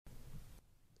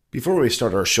Before we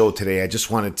start our show today, I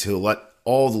just wanted to let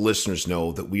all the listeners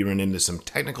know that we ran into some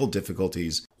technical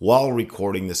difficulties while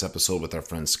recording this episode with our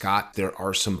friend Scott. There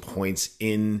are some points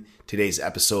in today's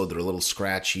episode that are a little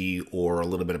scratchy or a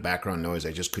little bit of background noise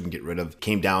I just couldn't get rid of.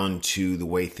 Came down to the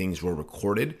way things were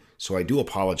recorded, so I do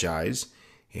apologize,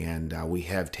 and we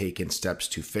have taken steps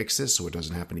to fix this so it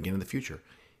doesn't happen again in the future.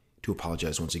 To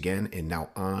apologize once again, and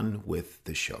now on with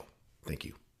the show. Thank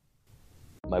you.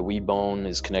 My weed bone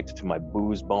is connected to my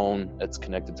booze bone. It's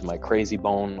connected to my crazy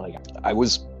bone. Like, I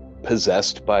was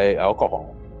possessed by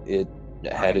alcohol. It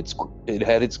had its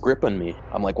grip on me.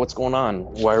 I'm like, what's going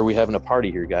on? Why are we having a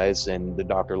party here, guys? And the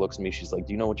doctor looks at me. She's like,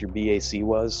 do you know what your BAC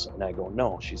was? And I go,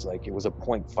 no. She's like, it was a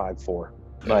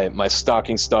 0.54. My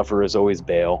stocking stuffer is always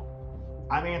bail.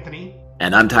 I'm Anthony.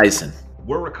 And I'm Tyson.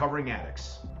 We're recovering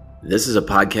addicts. This is a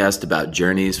podcast about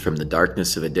journeys from the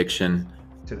darkness of addiction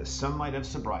to the sunlight of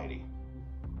sobriety.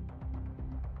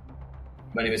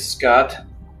 My name is Scott,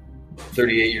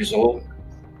 38 years old,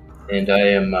 and I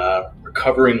am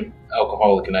recovering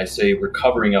alcoholic. And I say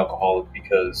recovering alcoholic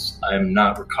because I am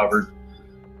not recovered,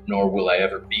 nor will I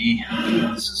ever be.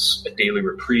 This is a daily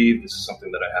reprieve. This is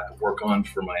something that I have to work on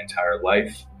for my entire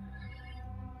life.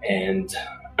 And,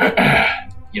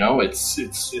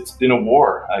 it's been a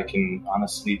war, I can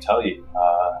honestly tell you.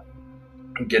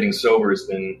 Getting sober has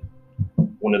been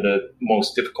one of the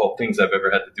most difficult things I've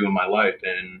ever had to do in my life.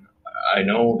 And I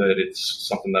know that it's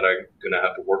something that I'm going to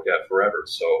have to work at forever.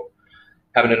 So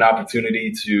having an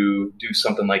opportunity to do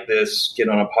something like this, get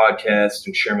on a podcast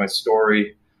and share my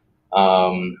story,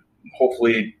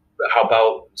 hopefully help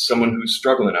out someone who's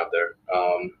struggling out there,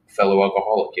 fellow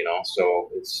alcoholic,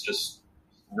 so it's just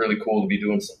really cool to be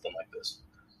doing something like this.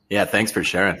 Yeah. Thanks for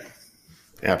sharing.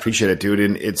 Yeah, I appreciate it, dude.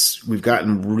 And we've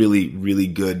gotten really, really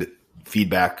good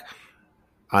feedback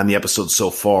on the episode so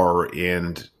far,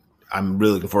 and I'm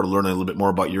really looking forward to learning a little bit more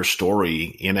about your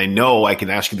story. And I know I can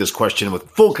ask you this question with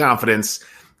full confidence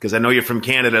because I know you're from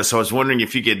Canada. So I was wondering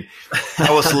if you could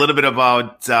tell us a little bit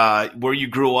about where you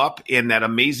grew up and that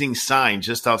amazing sign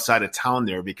just outside of town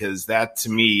there, because that to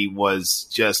me was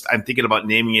just, I'm thinking about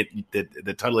naming it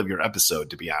the title of your episode,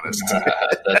 to be honest.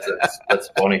 That's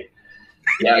funny.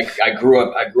 Yeah, I grew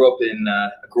up in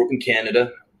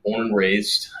Canada, born and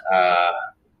raised.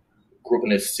 Grew up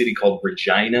in a city called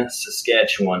Regina,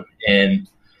 Saskatchewan, and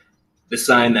the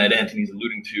sign that Anthony's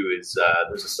alluding to is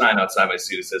there's a sign outside my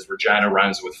city that says Regina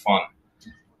rhymes with fun,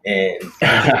 and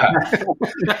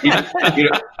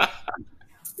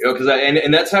because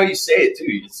and that's how you say it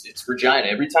too. It's Regina.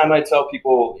 Every time I tell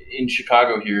people in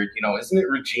Chicago here, isn't it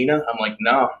Regina? I'm like,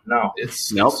 no,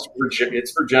 it's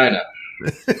Regina.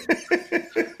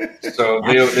 So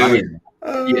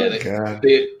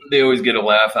they always get a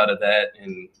laugh out of that,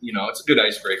 and it's a good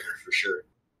icebreaker for sure.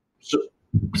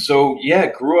 So yeah,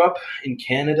 grew up in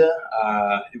Canada.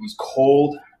 It was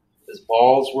cold as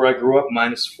balls where I grew up,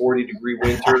 minus 40-degree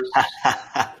winters.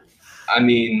 I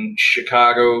mean,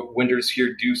 Chicago winters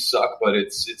here do suck, but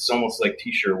it's almost like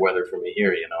t-shirt weather for me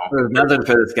here. There's nothing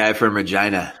for this guy from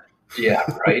Regina. Yeah,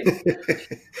 right.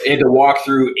 I had to walk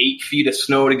through 8 feet of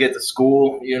snow to get to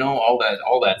school.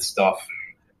 All that stuff.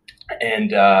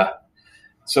 And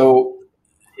so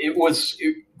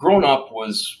growing up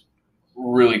was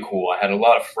really cool. I had a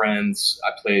lot of friends.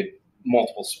 I played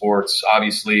multiple sports.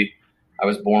 Obviously, I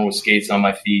was born with skates on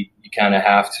my feet. You kind of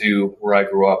have to, where I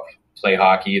grew up, play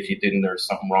hockey. If you didn't, there's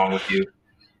something wrong with you.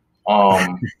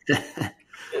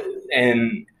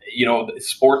 And,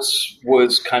 sports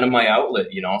was kind of my outlet,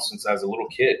 since I was a little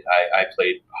kid. I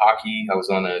played hockey. I was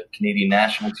on the Canadian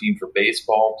national team for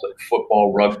baseball, played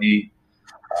football, rugby.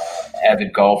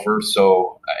 Avid golfer,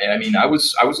 so I mean, I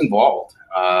was involved.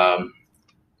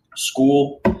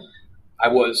 School, I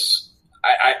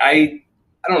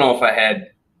don't know if I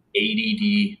had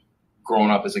ADD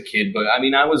growing up as a kid, but I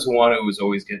mean, I was the one who was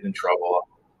always getting in trouble.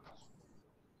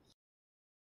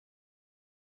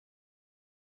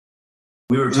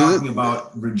 We were talking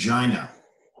about Regina,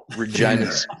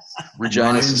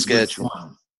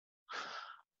 Saskatchewan.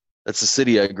 That's the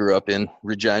city I grew up in,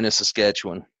 Regina,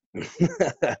 Saskatchewan.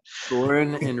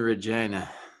 Born in Regina.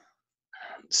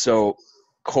 So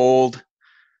cold,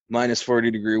 minus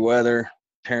 40-degree weather.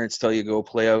 Parents tell you go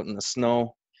play out in the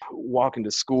snow. Walking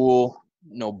to school,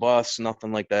 no bus,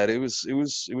 nothing like that. It was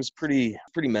pretty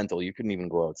mental. You couldn't even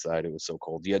go outside. It was so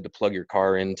cold. You had to plug your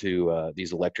car into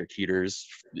these electric heaters.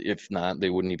 If not,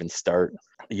 they wouldn't even start.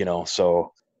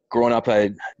 So growing up, I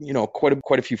had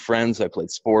quite a few friends. I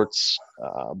played sports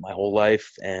my whole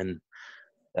life, and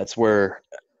that's where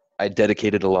I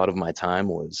dedicated a lot of my time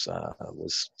was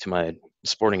to my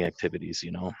sporting activities.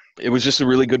 It was just a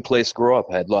really good place to grow up.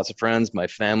 I had lots of friends. My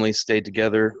family stayed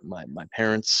together. My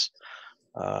parents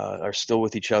are still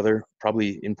with each other.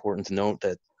 Probably important to note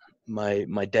that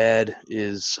my dad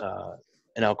is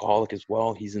an alcoholic as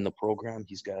well. He's in the program.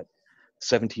 He's got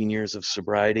 17 years of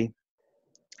sobriety,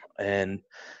 and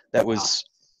that was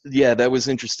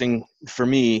interesting for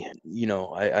me.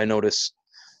 I noticed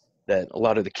that a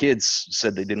lot of the kids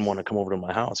said they didn't want to come over to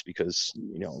my house because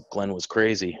Glenn was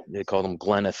crazy. They called him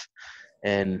Glenneth,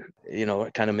 and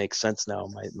it kind of makes sense now.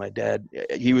 My dad,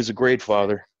 he was a great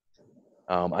father.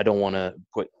 I don't want to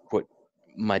put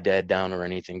my dad down or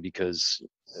anything, because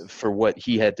for what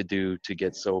he had to do to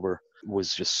get sober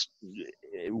was just,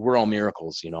 we're all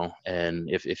miracles, and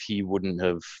if he wouldn't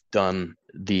have done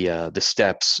the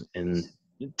steps and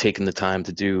taken the time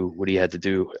to do what he had to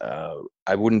do,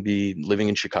 I wouldn't be living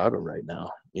in Chicago right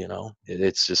now.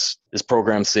 It's just, this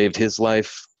program saved his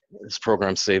life. This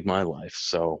program saved my life.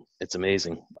 So it's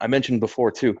amazing. I mentioned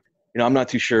before too, I'm not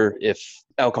too sure if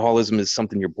alcoholism is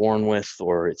something you're born with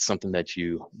or it's something that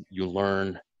you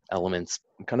learn elements.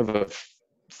 I'm kind of a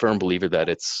firm believer that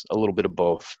it's a little bit of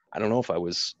both. I don't know if I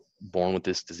was born with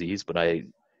this disease, but I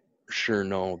sure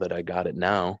know that I got it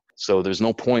now. So there's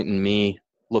no point in me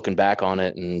looking back on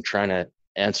it and trying to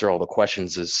answer all the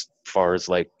questions as far as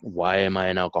like, why am I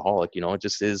an alcoholic? It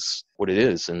just is what it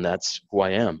is, and that's who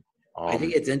I am. I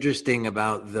think it's interesting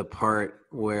about the part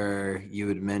where you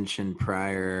had mentioned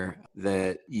prior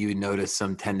that you noticed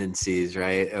some tendencies,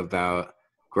 right, about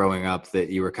growing up, that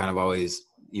you were kind of always,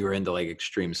 you were into like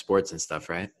extreme sports and stuff,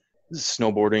 right?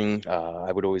 Snowboarding,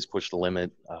 I would always push the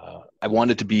limit. I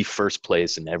wanted to be first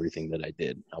place in everything that I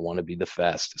did. I want to be the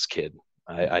fastest kid.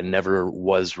 I never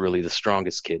was really the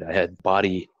strongest kid. I had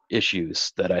body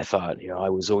issues that I thought, I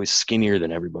was always skinnier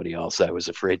than everybody else. I was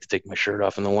afraid to take my shirt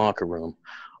off in the locker room.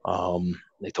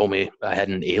 They told me I had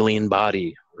an alien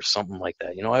body or something like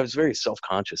that. I was very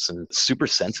self-conscious and super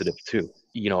sensitive too.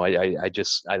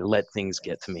 I let things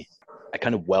get to me. I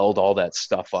kind of welled all that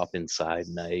stuff up inside,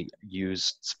 and I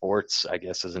used sports, I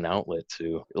guess, as an outlet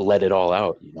to let it all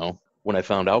out. When I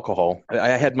found alcohol,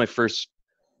 I had my first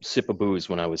sip of booze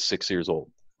when I was 6 years old.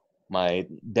 My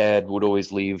dad would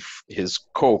always leave his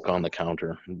Coke on the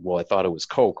counter. Well, I thought it was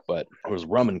Coke, but it was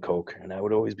rum and Coke. And I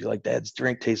would always be like, Dad's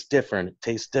drink tastes different. It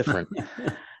tastes different.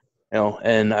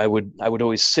 And I would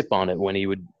always sip on it when he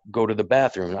would go to the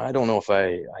bathroom. I don't know if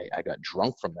I got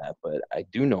drunk from that, but I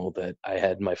do know that I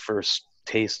had my first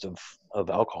taste of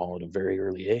alcohol at a very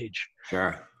early age.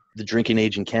 Sure. The drinking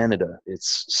age in Canada,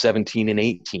 it's 17 and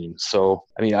 18. So,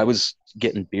 I was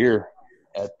getting beer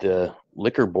at the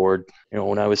liquor board,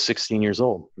 when I was 16 years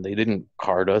old. They didn't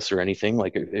card us or anything.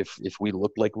 Like if we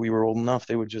looked like we were old enough,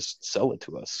 they would just sell it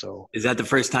to us. So is that the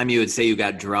first time you would say you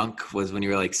got drunk, was when you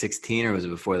were like 16, or was it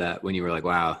before that when you were like,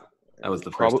 wow, that was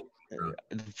the first time?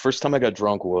 The first time I got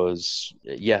drunk was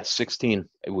 16.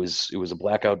 It was a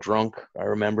blackout drunk, I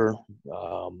remember.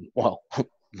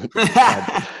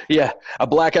 Yeah, a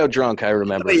blackout drunk, I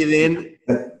remember.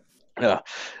 Yeah.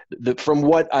 From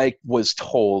what I was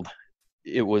told,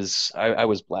 I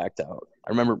was blacked out. I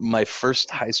remember my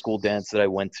first high school dance that I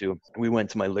went to. We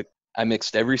went to I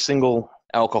mixed every single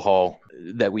alcohol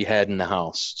that we had in the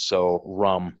house. So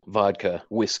rum, vodka,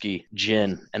 whiskey,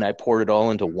 gin, and I poured it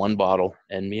all into one bottle.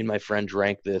 And me and my friend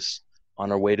drank this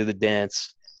on our way to the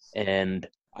dance. And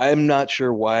I'm not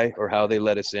sure why or how they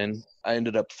let us in. I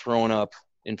ended up throwing up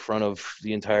in front of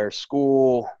the entire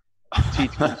school,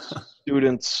 teachers,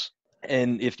 students.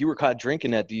 And if you were caught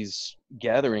drinking at these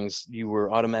gatherings, you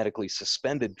were automatically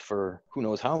suspended for who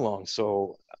knows how long.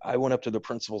 So I went up to the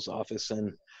principal's office,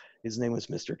 and his name was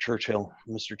Mr. Churchill.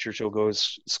 Mr. Churchill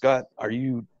goes, Scott, are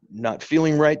you not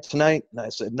feeling right tonight? And I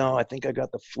said, no, I think I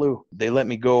got the flu. They let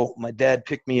me go. My dad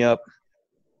picked me up,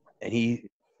 and he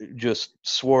just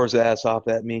swore his ass off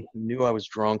at me. He knew I was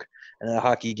drunk. And a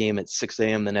hockey game at 6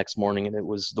 a.m. the next morning, and it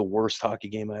was the worst hockey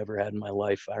game I ever had in my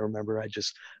life. I remember I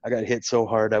got hit so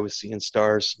hard I was seeing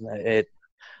stars. I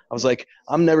was like,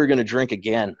 I'm never going to drink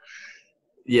again.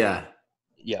 Yeah.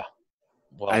 Yeah.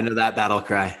 Well, I know that battle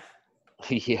cry.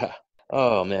 Yeah.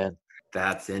 Oh, man.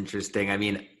 That's interesting.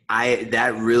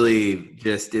 That really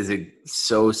just is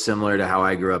so similar to how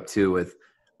I grew up too,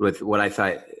 with what I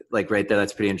thought, like right there,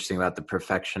 that's pretty interesting about the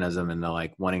perfectionism and the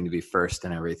like wanting to be first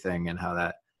and everything, and how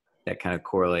that kind of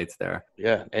correlates there.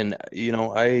 Yeah. And,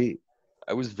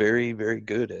 I was very, very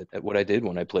good at what I did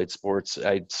when I played sports.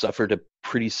 I suffered a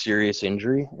pretty serious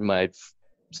injury in my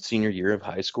senior year of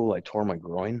high school. I tore my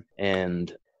groin,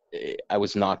 and I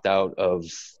was knocked out of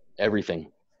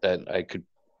everything that I could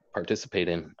participate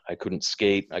in. I couldn't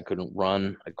skate, I couldn't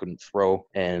run, I couldn't throw.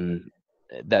 And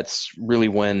that's really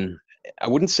when, I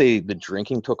wouldn't say the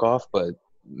drinking took off, but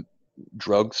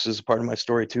drugs is a part of my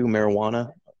story too.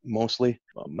 Marijuana, mostly.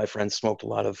 My friends smoked a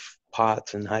lot of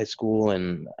pot in high school,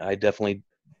 and I definitely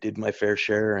did my fair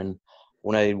share. And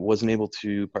when I wasn't able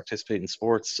to participate in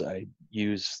sports, I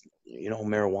used,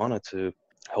 marijuana to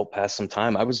help pass some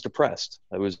time. I was depressed.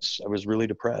 I was really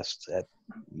depressed at,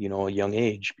 a young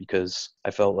age, because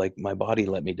I felt like my body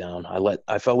let me down.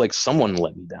 I felt like someone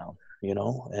let me down,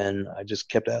 and I just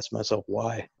kept asking myself,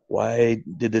 why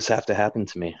did this have to happen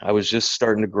to me? I was just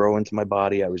starting to grow into my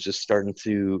body. I was just starting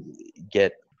to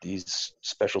get these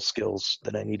special skills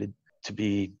that I needed to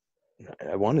be.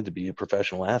 I wanted to be a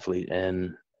professional athlete,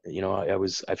 and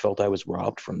I felt I was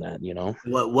robbed from that.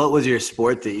 What was your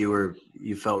sport that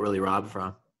you felt really robbed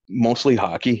from? Mostly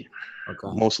hockey.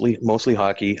 Okay. Mostly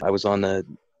hockey. I was on the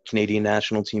Canadian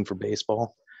national team for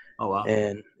baseball. Oh wow.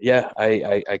 And yeah,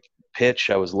 I pitch.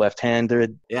 I was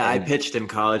left-handed. Yeah, I pitched in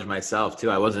college myself too.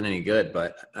 I wasn't any good,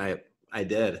 but I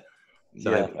did.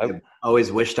 So yeah, I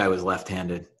always wished I was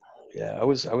left-handed. Yeah, I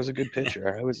was a good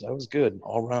pitcher. I was good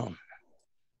all around.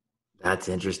 That's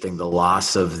interesting. The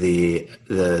loss of the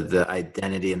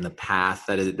identity and the path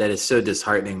that is so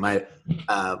disheartening. My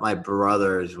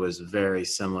brother's was very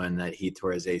similar in that he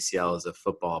tore his ACL as a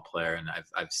football player, and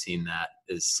I've seen that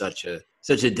as such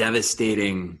a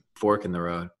devastating fork in the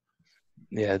road.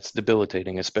 Yeah, it's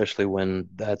debilitating, especially when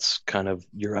that's kind of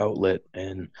your outlet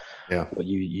and what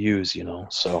you use.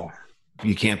 So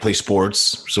you can't play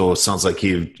sports, so it sounds like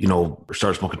you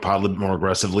start smoking pot a little bit more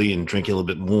aggressively and drinking a little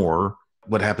bit more.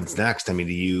 What happens next? I mean,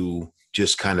 do you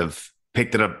just kind of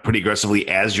picked it up pretty aggressively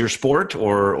as your sport,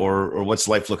 or what's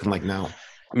life looking like now?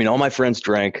 I mean, all my friends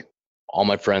drank, all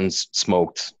my friends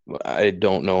smoked. I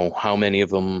don't know how many of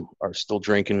them are still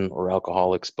drinking or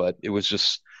alcoholics, but it was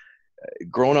just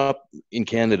growing up in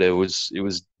Canada. It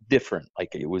was different.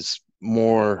 Like, it was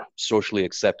more socially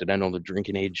accepted. I know the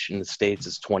drinking age in the States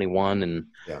is 21, and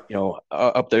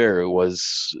up there it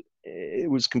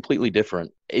was completely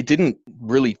different. It didn't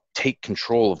really take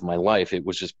control of my life. It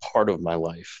was just part of my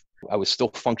life. I was still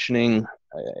functioning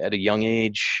at a young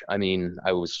age. I mean,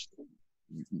 I was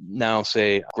now,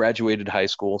 say, graduated high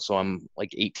school, so I'm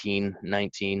like 18,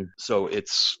 19. So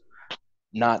it's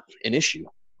not an issue,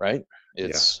 right?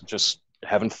 It's just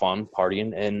having fun,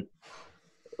 partying. And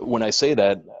when I say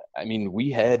that, I mean,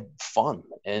 we had fun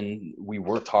and we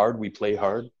worked hard, we played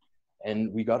hard,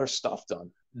 and we got our stuff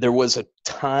done. There was a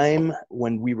time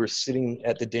when we were sitting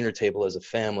at the dinner table as a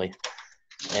family,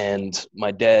 and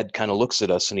my dad kind of looks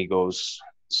at us and he goes,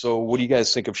 "So what do you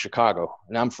guys think of Chicago?"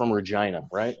 And I'm from Regina,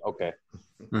 right? Okay.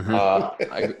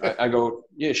 Mm-hmm. I go,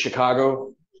 "Yeah,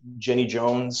 Chicago, Jenny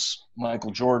Jones,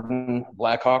 Michael Jordan,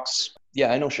 Blackhawks.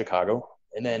 Yeah, I know Chicago."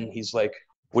 And then he's like,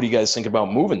 "What do you guys think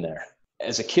about moving there?"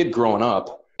 As a kid growing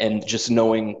up and just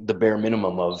knowing the bare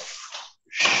minimum of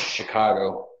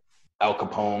Chicago, Al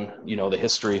Capone, the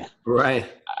history. Right.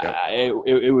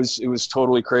 It was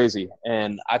totally crazy.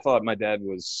 And I thought my dad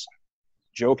was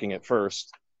joking at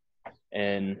first,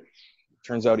 and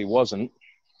turns out he wasn't.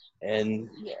 And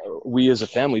we as a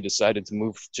family decided to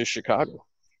move to Chicago.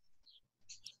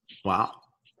 Wow.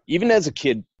 Even as a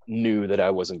kid, knew that I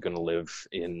wasn't going to live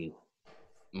in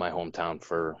my hometown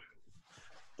for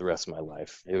the rest of my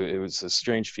life. It was a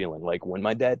strange feeling. Like, when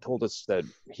my dad told us that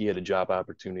he had a job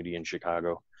opportunity in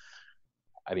Chicago,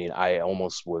 I mean, I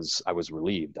was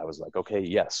relieved. I was like, okay,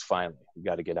 yes, finally, we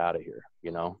got to get out of here,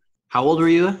 How old were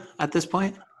you at this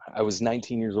point? I was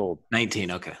 19 years old. 19,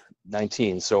 okay.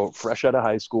 19. So fresh out of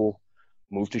high school,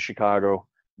 moved to Chicago,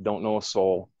 don't know a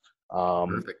soul.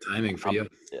 Perfect timing for you.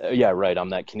 Yeah, right. I'm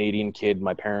that Canadian kid.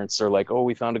 My parents are like, "Oh,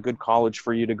 we found a good college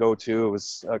for you to go to." It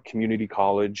was a community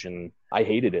college, and I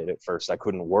hated it at first. I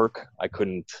couldn't work. I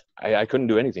couldn't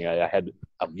do anything. I had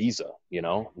a visa,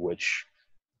 which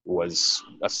was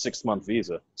a 6-month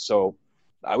visa. So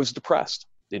I was depressed.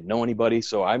 Didn't know anybody.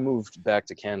 So I moved back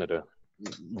to Canada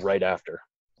right after,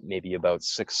 maybe about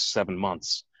 6-7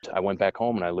 months. I went back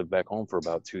home and I lived back home for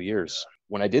about 2 years.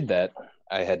 When I did that,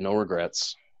 I had no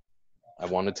regrets. I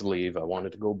wanted to leave. I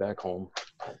wanted to go back home.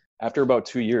 After about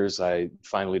 2 years, I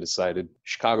finally decided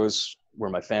Chicago's where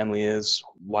my family is.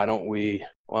 Why don't we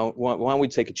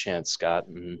take a chance, Scott,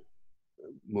 and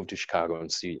move to Chicago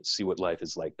and see what life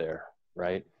is like there,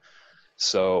 right?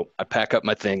 So I pack up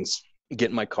my things, get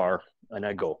in my car, and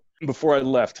I go. Before I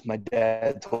left, my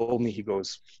dad told me, he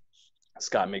goes,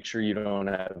 "Scott, make sure you don't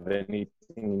have anything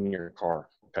in your car,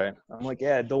 okay?" I'm like,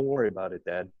 "Yeah, don't worry about it,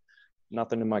 Dad.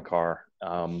 Nothing in my car."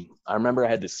 I remember I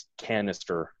had this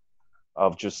canister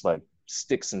of just like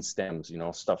sticks and stems,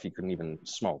 stuff you couldn't even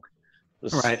smoke.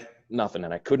 Just Right. nothing.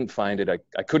 And I couldn't find it.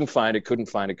 I couldn't find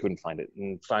it.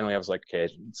 And finally I was like,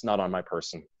 okay, it's not on my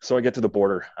person. So I get to the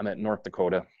border. I'm at North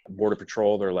Dakota Border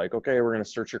Patrol. They're like, okay, we're going to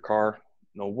search your car.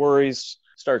 No worries.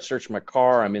 Start searching my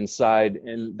car. I'm inside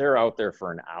and they're out there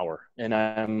for an hour. And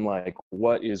I'm like,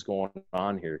 what is going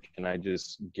on here? Can I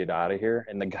just get out of here?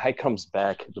 And the guy comes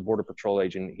back, the Border Patrol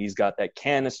agent. He's got that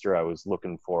canister I was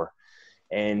looking for.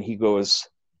 And he goes,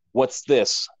 what's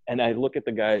this? And I look at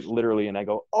the guy literally and I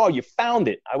go, oh, you found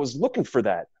it. I was looking for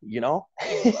that,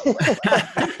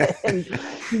 And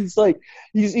he's like,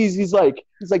 he's like,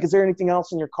 is there anything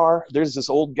else in your car? There's this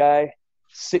old guy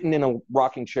sitting in a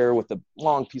rocking chair with a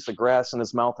long piece of grass in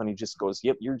his mouth. And he just goes,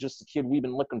 yep, you're just the kid we've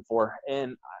been looking for.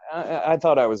 And I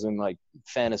thought I was in like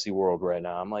fantasy world right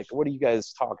now. I'm like, what are you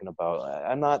guys talking about?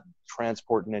 I'm not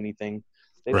transporting anything.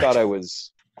 They thought I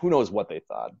was, who knows what they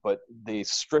thought, but they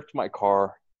stripped my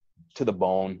car to the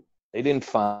bone. They didn't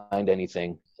find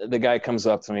anything. The guy comes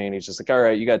up to me and he's just like, all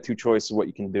right, you got two choices what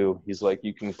you can do. He's like,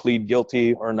 you can plead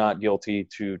guilty or not guilty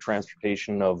to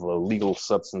transportation of a legal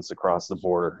substance across the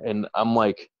border. And I'm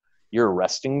like, you're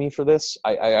arresting me for this?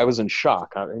 I was in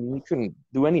shock. And you couldn't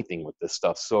do anything with this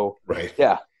stuff. So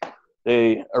yeah,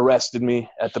 they arrested me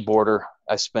at the border.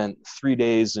 I spent 3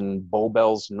 days in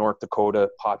Bowbells, North Dakota,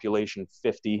 population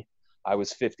 50. I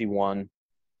was 51.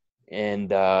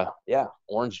 And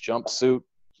orange jumpsuit,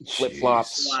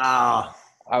 flip-flops. Wow.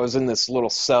 I was in this little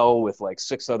cell with like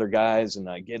 6 other guys, and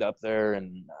I get up there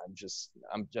and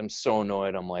I'm so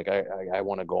annoyed. I'm like, I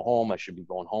want to go home. I should be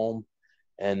going home.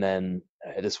 And then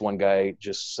this one guy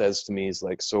just says to me, he's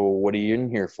like, so what are you in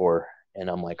here for? And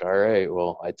I'm like, all right,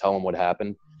 well, I tell him what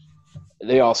happened.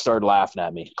 They all started laughing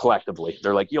at me collectively.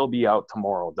 They're like, you'll be out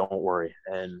tomorrow. Don't worry.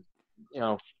 And,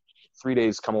 3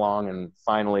 days come along and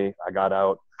finally I got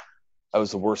out. That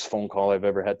was the worst phone call I've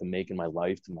ever had to make in my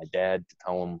life to my dad to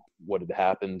tell him what had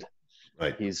happened.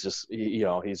 Right. He's just,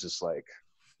 he's just like,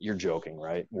 you're joking,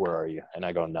 right? Where are you? And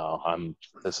I go, no,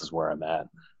 this is where I'm at.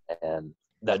 And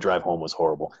that drive home was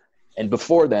horrible. And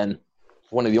before then,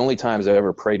 one of the only times I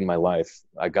ever prayed in my life,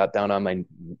 I got down on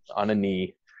a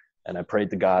knee and I prayed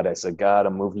to God. I said, God,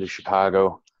 I'm moving to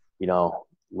Chicago.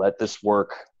 Let this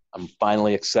work. I'm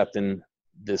finally accepting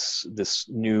this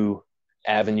new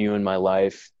avenue in my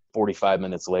life. 45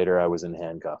 minutes later, I was in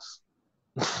handcuffs.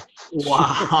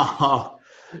 Wow.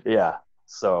 Yeah.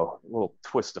 So a little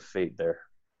twist of fate there.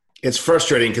 It's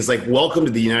frustrating because, welcome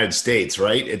to the United States,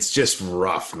 right? It's just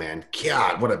rough, man.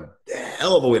 God, what a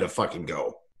hell of a way to fucking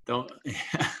go.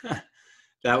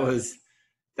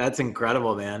 That's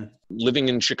incredible, man. Living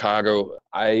in Chicago,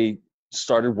 I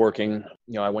started working.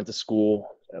 I went to school.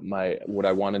 What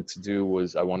I wanted to do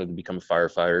was I wanted to become a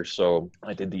firefighter. So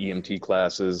I did the EMT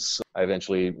classes. I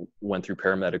eventually went through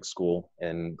paramedic school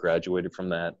and graduated from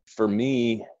that. For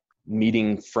me,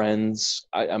 meeting friends,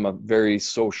 I'm a very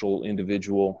social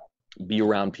individual. Be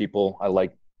around people. I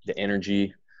like the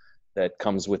energy that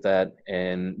comes with that.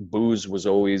 And booze was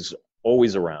always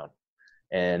around.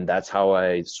 And that's how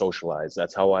I socialized.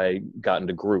 That's how I got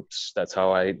into groups. That's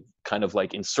how I kind of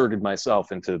inserted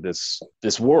myself into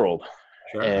this world.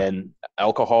 Sure. And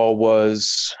alcohol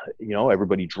was,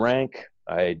 everybody drank.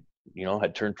 I,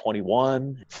 had turned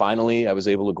 21. Finally, I was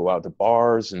able to go out to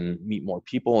bars and meet more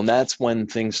people. And that's when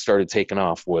things started taking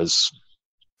off, was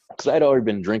because I'd already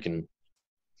been drinking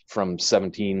from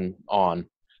 17 on.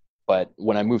 But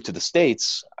when I moved to the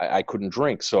States, I couldn't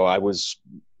drink. So I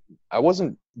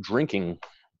wasn't drinking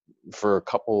for a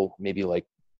couple, maybe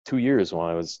 2 years when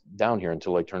I was down here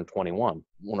until I turned 21.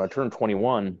 When I turned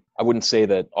 21, I wouldn't say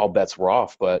that all bets were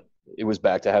off, but it was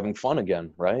back to having fun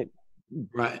again, right?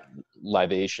 Right.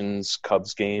 Libations,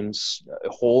 Cubs games, a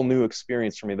whole new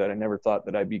experience for me that I never thought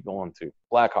that I'd be going to.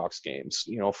 Blackhawks games,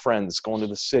 friends, going to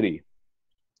the city.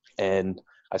 And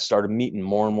I started meeting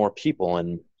more and more people,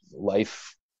 and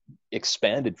life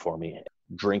expanded for me.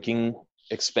 Drinking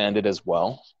expanded as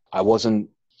well. I wasn't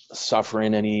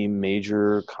suffering any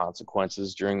major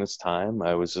consequences during this time.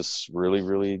 I was just really,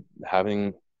 really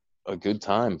having a good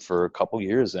time for a couple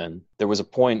years. And there was a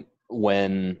point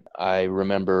when I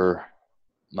remember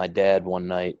my dad one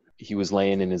night, he was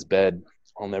laying in his bed.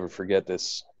 I'll never forget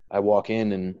this. I walk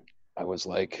in and I was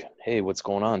like, hey, what's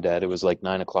going on, Dad? It was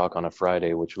 9 o'clock on a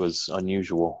Friday, which was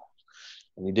unusual.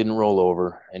 And he didn't roll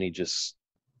over, and he just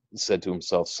said to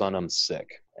himself, son, I'm sick.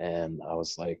 And I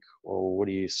was like, well, what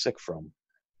are you sick from?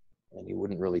 And he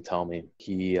wouldn't really tell me.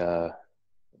 He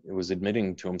was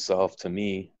admitting to himself, to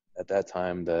me at that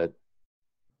time, that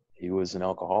he was an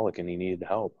alcoholic and he needed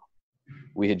help.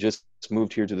 We had just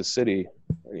moved here to the city,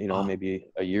 maybe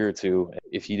a year or two.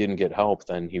 If he didn't get help,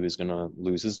 then he was going to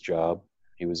lose his job.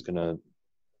 He was going to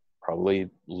probably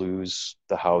lose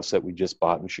the house that we just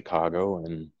bought in Chicago,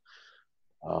 and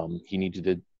he needed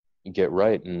to get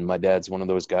right. And my dad's one of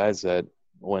those guys that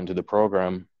went to the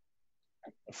program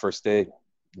first day,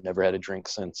 never had a drink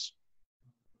since.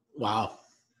 Wow.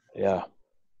 Yeah.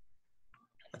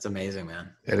 That's amazing, man.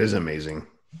 That is amazing.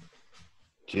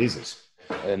 Jesus.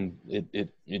 And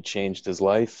it changed his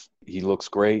life. He looks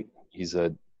great. He's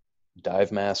a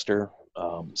dive master,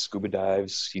 scuba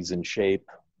dives. He's in shape.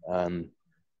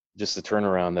 Just the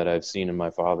turnaround that I've seen in my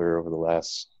father over the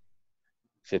last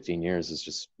 15 years has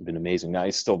just been amazing. Now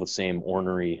he's still the same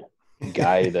ornery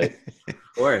guy that, Of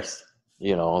course.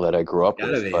 that I grew up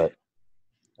Gotta with. be. But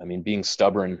I mean, being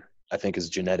stubborn, I think, is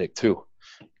genetic too.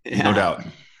 Yeah. No doubt.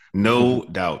 No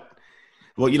doubt.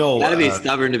 Well, Gotta be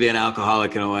stubborn to be an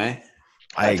alcoholic in a way.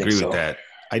 I think agree so. with that.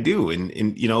 I do.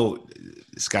 And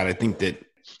Scott, I think that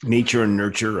nature and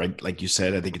nurture, like you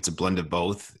said, I think it's a blend of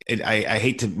both. And I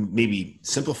hate to maybe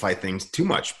simplify things too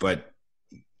much, but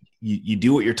you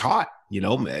do what you're taught,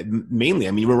 mainly.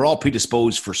 I mean, we're all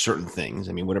predisposed for certain things.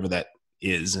 I mean, whatever that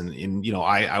is. And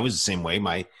I was the same way.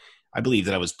 I believe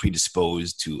that I was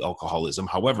predisposed to alcoholism.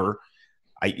 However,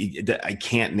 I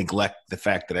can't neglect the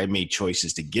fact that I made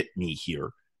choices to get me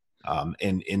here.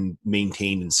 And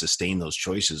maintain and sustain those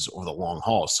choices over the long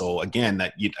haul. So again,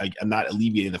 I'm not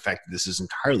alleviating the fact that this is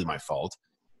entirely my fault,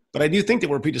 but I do think that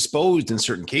we're predisposed in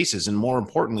certain cases. And more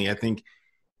importantly, I think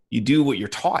you do what you're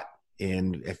taught.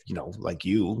 And if, like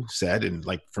you said, and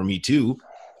like for me too,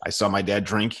 I saw my dad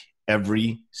drink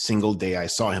every single day I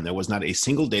saw him. There was not a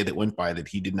single day that went by that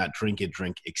he did not drink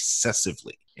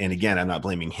excessively. And again, I'm not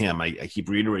blaming him. I keep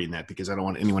reiterating that because I don't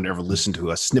want anyone to ever listen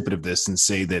to a snippet of this and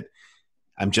say that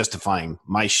I'm justifying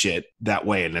my shit that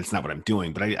way, and that's not what I'm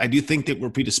doing. But I do think that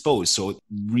we're predisposed. So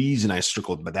the reason I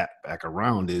circled that back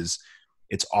around is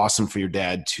it's awesome for your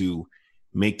dad to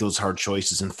make those hard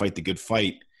choices and fight the good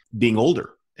fight being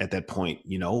older at that point,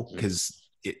 because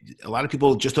a lot of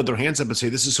people just throw their hands up and say,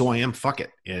 this is who I am, fuck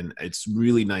it. And it's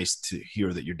really nice to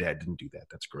hear that your dad didn't do that.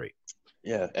 That's great.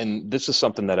 Yeah. And this is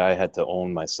something that I had to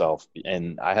own myself.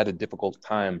 And I had a difficult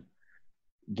time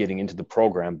getting into the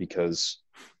program because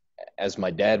as my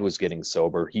dad was getting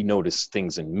sober, he noticed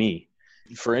things in me.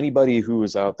 For anybody who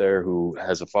is out there who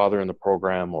has a father in the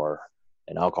program or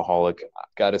an alcoholic,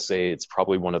 I've got to say it's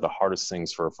probably one of the hardest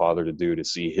things for a father to do, to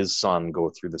see his son go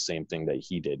through the same thing that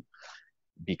he did.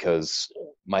 Because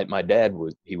my dad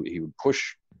he would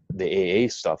push the AA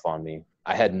stuff on me.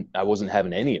 I wasn't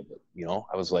having any of it.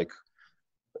 I was like,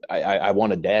 I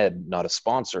want a dad, not a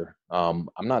sponsor. I'm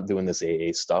not doing this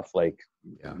AA stuff. Like,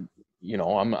 Yeah.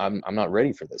 I'm not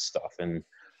ready for this stuff. And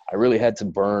I really had to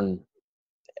burn.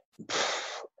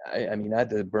 I had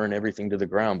to burn everything to the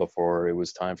ground before it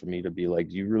was time for me to be like,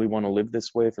 do you really want to live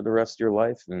this way for the rest of your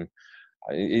life? And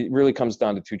it really comes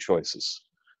down to two choices.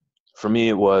 For me,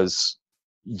 it was,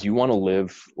 do you want to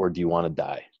live or do you want to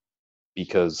die?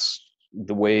 Because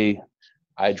the way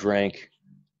I drank,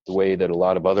 the way that a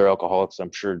lot of other alcoholics,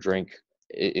 I'm sure, drink,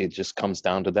 it just comes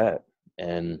down to that.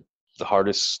 And the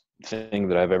hardest thing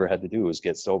that I've ever had to do is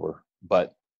get sober.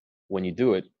 But when you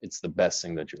do it, it's the best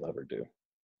thing that you'll ever do.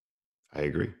 I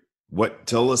agree.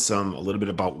 Tell us a little bit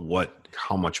about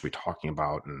how much we're talking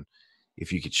about, and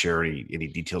if you could share any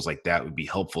details like that would be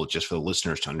helpful just for the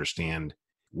listeners to understand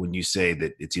when you say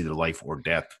that it's either life or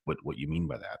death, what you mean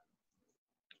by that.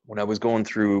 When I was going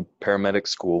through paramedic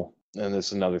school, and this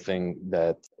is another thing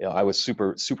that I was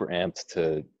super, super amped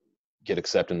to get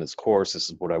accepted in this course. This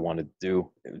is what I wanted to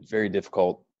do. It was very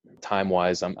difficult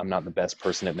time-wise. I'm not the best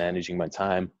person at managing my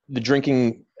time. The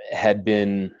drinking had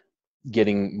been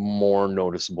getting more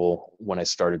noticeable when I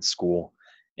started school,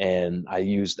 and I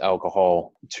used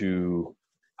alcohol to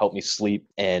help me sleep,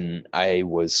 and I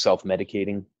was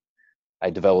self-medicating. I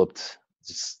developed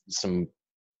just some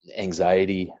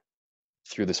anxiety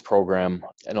through this program,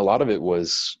 and a lot of it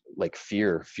was like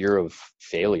fear of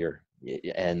failure.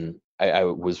 And I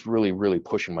was really, really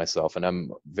pushing myself, and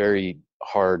I'm very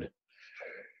hard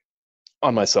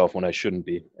on myself when I shouldn't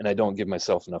be, and I don't give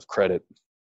myself enough credit.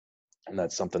 And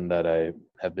that's something that I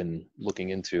have been looking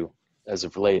into as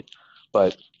of late.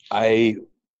 But I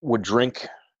would drink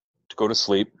to go to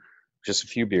sleep, just a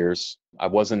few beers. I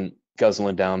wasn't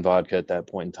guzzling down vodka at that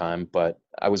point in time, but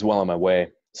I was well on my way.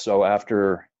 So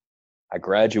after I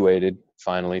graduated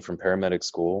finally from paramedic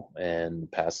school and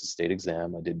passed the state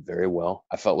exam, I did very well.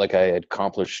 I felt like I had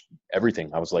accomplished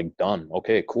everything. I was like, done.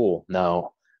 Okay, cool.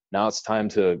 Now it's time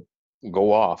to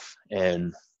go off.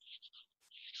 And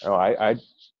I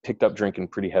picked up drinking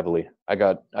pretty heavily.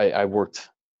 I worked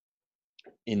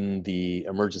in the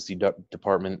emergency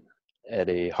department at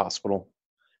a hospital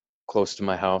close to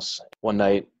my house. One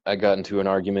night I got into an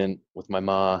argument with my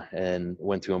ma and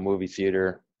went to a movie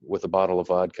theater with a bottle of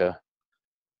vodka,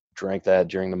 drank that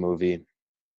during the movie,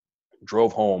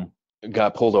 drove home,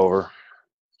 got pulled over,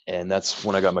 and that's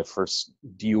when I got my first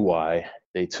DUI.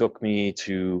 They took me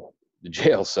to the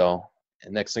jail cell,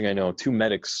 and next thing I know, 2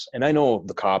 medics, and I know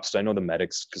the cops, I know the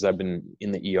medics because I've been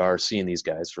in the ER seeing these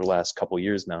guys for the last couple of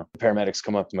years now. The paramedics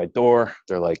come up to my door.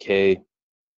 They're like, hey,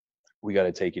 we got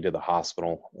to take you to the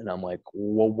hospital. And I'm like,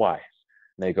 well, why? And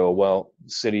they go, well,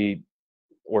 city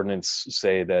ordinance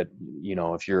say that, you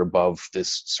know, if you're above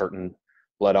this certain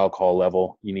blood alcohol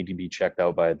level, you need to be checked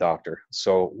out by a doctor.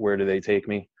 So where do they take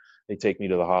me? They take me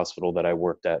to the hospital that I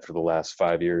worked at for the last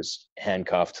 5 years,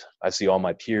 handcuffed. I see all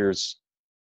my peers,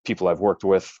 people I've worked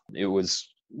with. It was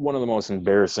one of the most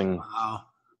embarrassing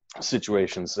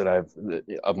situations that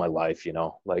of my life, you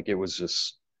know, like it was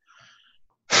just,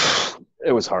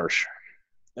 it was harsh.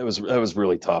 It was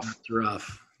really tough. That's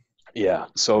rough. Yeah.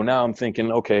 So now I'm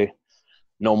thinking, okay,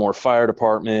 no more fire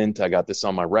department. I got this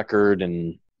on my record,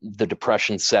 and the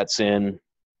depression sets in.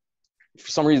 For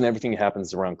some reason, everything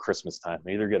happens around Christmas time.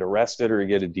 I either get arrested or you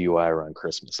get a DUI around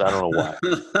Christmas. I don't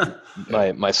know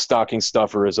why. My stocking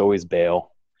stuffer is always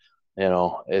bail. You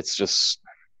know, it's just,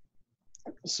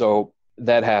 so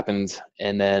that happened.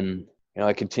 And then, you know,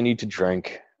 I continued to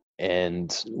drink.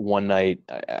 And one night,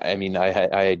 I mean,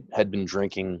 I had been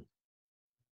drinking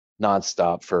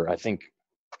nonstop for, I think,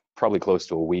 probably close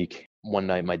to a week. One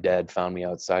night, my dad found me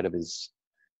outside of his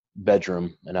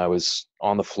bedroom, and I was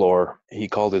on the floor. He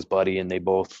called his buddy, and they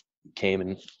both came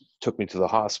and took me to the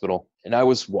hospital. And I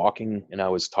was walking and I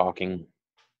was talking.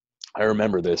 I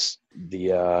remember this.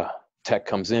 The tech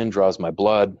comes in, draws my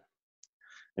blood,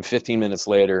 and 15 minutes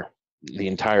later, the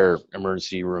entire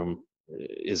emergency room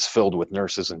is filled with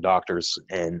nurses and doctors.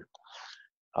 And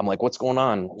I'm like, what's going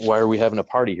on? Why are we having a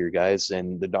party here, guys?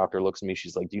 And the doctor looks at me.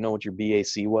 She's like, do you know what your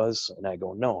BAC was? And I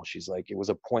go, no. She's like, it was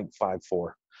a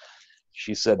 0.54.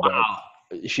 She said, wow.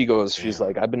 She goes, she's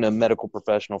like, I've been a medical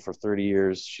professional for 30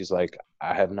 years. She's like,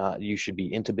 I have not, you should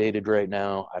be intubated right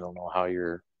now. I don't know how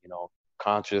you're, you know,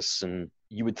 conscious. And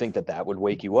you would think that that would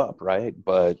wake you up, right?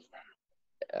 But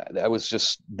that was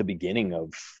just the beginning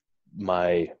of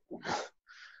my,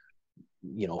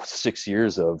 you know, 6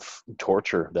 years of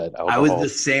torture that alcohol. I was the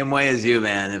same way as you,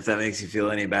 man, if that makes you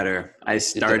feel any better. I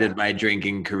started my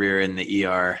drinking career in the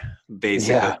ER,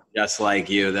 basically, just like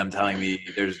you, them telling me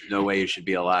there's no way you should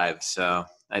be alive. So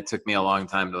it took me a long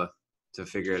time to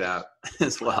figure it out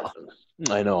as well.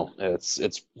 I know.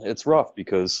 It's rough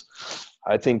because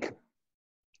I think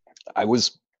I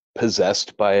was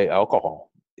possessed by alcohol.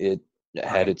 It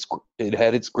had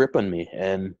its grip on me.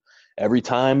 And every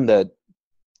time that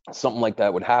something like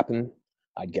that would happen,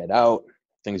 I'd get out,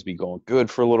 things be going good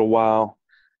for a little while,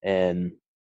 and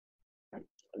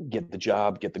get the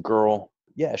job, get the girl.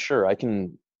 Yeah, sure, I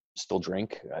can still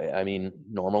drink. I mean,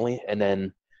 normally. And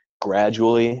then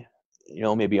gradually, you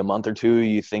know, maybe a month or two,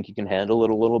 you think you can handle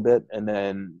it a little bit, and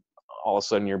then all of a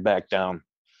sudden you're back down,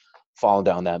 falling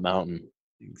down that mountain.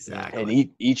 Exactly. And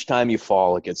each time you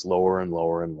fall, it gets lower and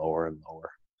lower and lower and lower.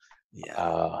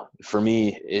 Yeah. For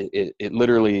me, it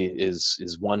literally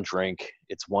is one drink.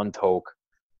 It's one toke.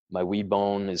 My weed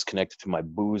bone is connected to my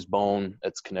booze bone.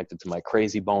 That's connected to my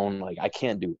crazy bone. Like, I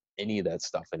can't do any of that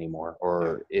stuff anymore,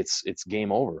 or it's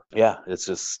game over. Yeah. It's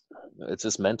just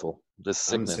mental. This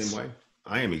sickness. I'm the same way.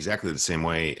 I am exactly the same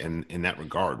way in that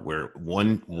regard, where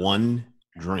one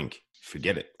drink,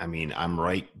 forget it. I mean, I'm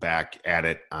right back at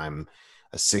it. I'm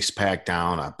a 6-pack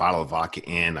down, a bottle of vodka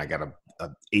in. I got a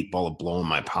 8-ball of blow in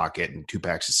my pocket and 2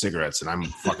 packs of cigarettes, and I'm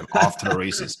fucking off to the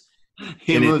races.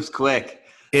 He moves quick.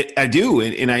 I do,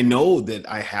 and I know that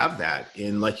I have that.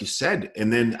 And like you said,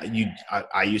 and then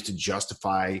I used to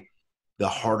justify the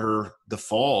harder the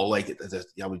fall, like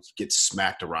I would get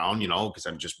smacked around, you know, because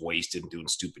I'm just wasted and doing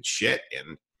stupid shit,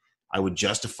 and I would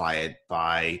justify it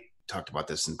by, talked about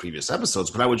this in previous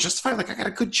episodes, but I would justify, like, I got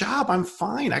a good job, I'm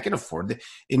fine, I can afford it,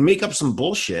 and make up some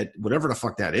bullshit, whatever the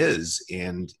fuck that is.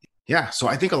 And yeah, so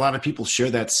I think a lot of people share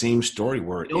that same story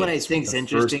where, you know, what I think is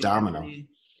interesting domino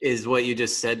is what you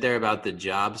just said there about the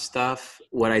job stuff.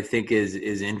 What I think is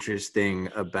interesting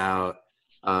about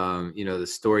you know, the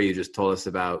story you just told us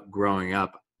about growing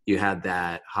up. You had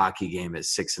that hockey game at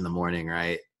 6 a.m,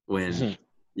 right? When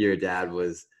your dad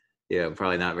was, you know,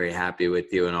 probably not very happy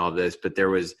with you and all this, but there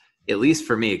was, at least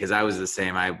for me, because I was the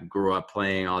same. I grew up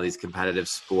playing all these competitive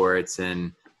sports,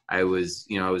 and I was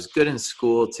good in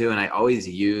school too. And I always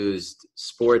used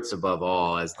sports above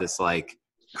all as this like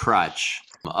crutch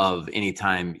of any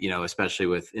time, you know,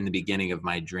 especially in the beginning of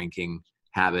my drinking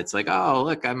habits, like, oh,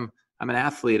 look, I'm an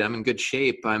athlete. I'm in good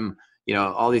shape. I'm,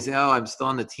 all these, I'm still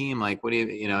on the team. Like, what do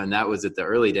you, and that was at the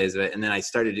early days of it. And then I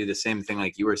started to do the same thing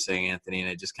like you were saying, Anthony, and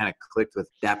it just kind of clicked with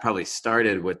that. Probably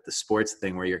started with the sports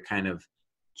thing where you're kind of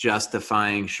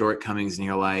justifying shortcomings in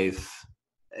your life.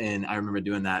 And I remember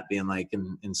doing that, being like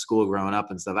in school growing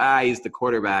up and stuff. He's the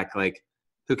quarterback. Like,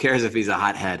 who cares if he's a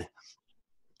hothead?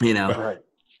 Right.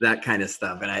 That kind of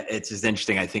stuff. And it's just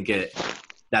interesting. I think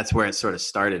that's where it sort of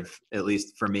started, at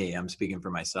least for me. I'm speaking for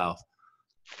myself.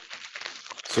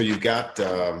 So you've got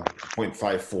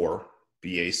 0.54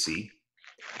 BAC.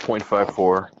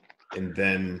 0.54. And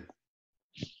then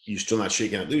you're still not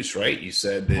shaking it loose, right? You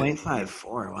said that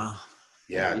 0.54. Wow.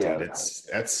 Yeah, Yeah. dude, it's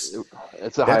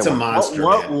a a monster.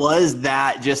 What man. was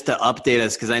that, just to update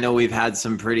us? Because I know we've had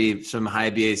some high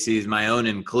BACs, my own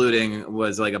including,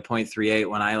 was like a 0.38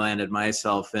 when I landed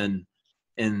myself in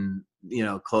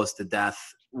close to death.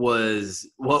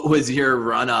 What was your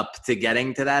run up to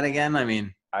getting to that again? I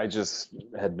mean, I just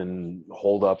had been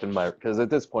holed up because at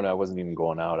this point I wasn't even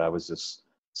going out. I was just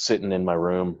sitting in my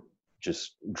room,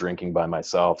 just drinking by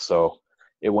myself. So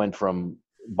it went from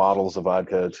bottles of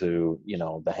vodka to,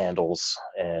 the handles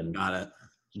and got it.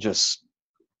 Just,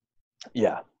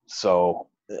 yeah. So,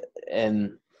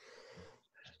 and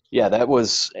yeah, that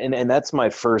was, and that's my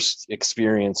first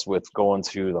experience with going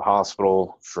to the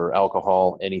hospital for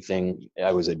alcohol, anything.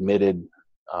 I was admitted.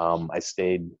 I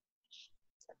stayed,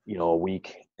 a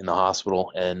week in the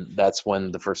hospital, and that's when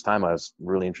the first time I was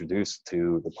really introduced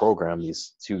to the program.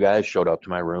 These two guys showed up to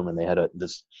my room, and they had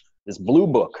this blue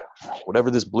book,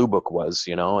 whatever this blue book was,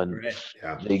 and Right.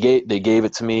 Yeah. they gave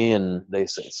it to me, and they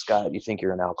said, "Scott, you think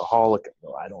you're an alcoholic?"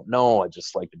 I don't know. I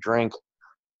just like to drink.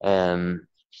 And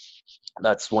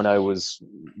that's when I was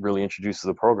really introduced to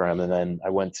the program. And then I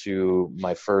went to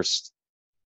my first,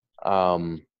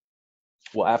 after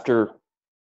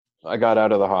I got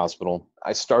out of the hospital,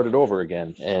 I started over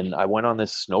again, and I went on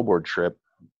this snowboard trip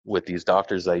with these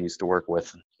doctors I used to work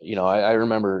with. I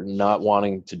remember not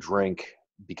wanting to drink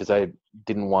because I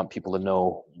didn't want people to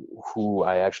know who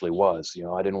I actually was.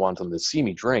 I didn't want them to see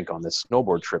me drink on this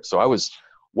snowboard trip. So I was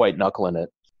white knuckling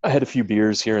it. I had a few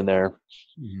beers here and there.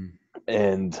 Mm-hmm.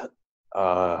 And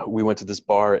we went to this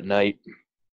bar at night,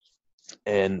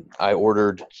 and I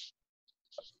ordered a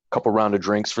couple round of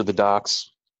drinks for the docs.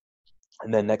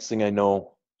 And then next thing I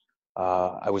know,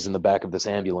 I was in the back of this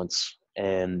ambulance,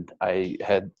 and I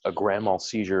had a grand mal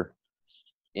seizure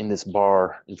in this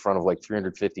bar in front of like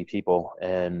 350 people.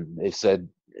 And they said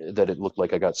that it looked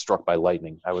like I got struck by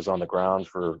lightning. I was on the ground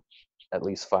for at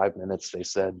least 5 minutes, they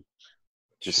said,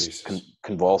 just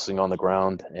convulsing on the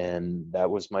ground. And that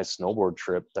was my snowboard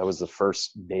trip. That was the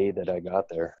first day that I got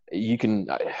there.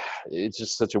 It's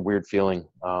just such a weird feeling.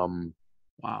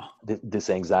 Wow. This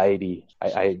anxiety.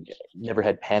 I never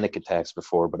had panic attacks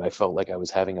before, but I felt like I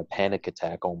was having a panic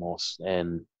attack almost.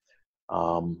 And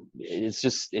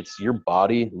it's your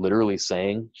body literally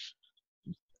saying,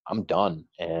 I'm done.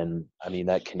 And I mean,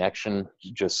 that connection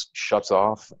just shuts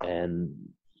off, and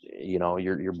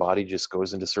your body just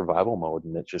goes into survival mode.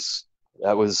 And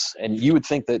and you would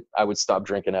think that I would stop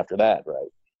drinking after that,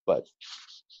 right? But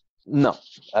no,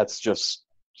 that's just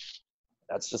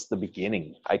the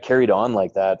beginning. I carried on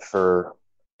like that for.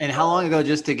 And how long ago,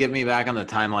 just to get me back on the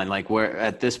timeline, like where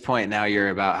at this point now you're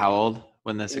about how old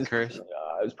when this occurs?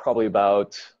 It was probably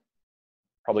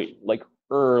like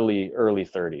early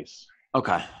 30s.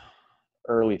 Okay.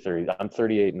 Early 30s. I'm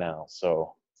 38 now.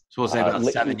 So we'll say about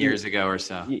 7 years ago or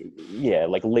so. Yeah.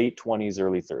 Like late 20s,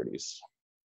 early 30s.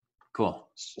 Cool.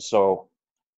 So,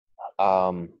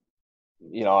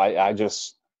 I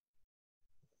just,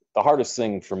 the hardest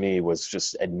thing for me was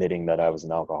just admitting that I was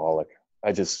an alcoholic.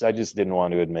 I just didn't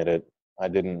want to admit it. I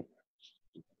didn't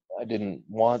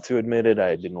want to admit it.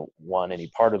 I didn't want any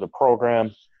part of the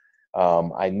program.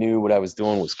 I knew what I was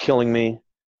doing was killing me.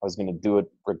 I was going to do it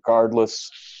regardless.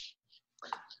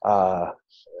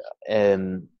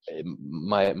 And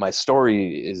my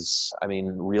story is,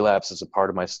 relapse is a part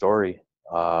of my story.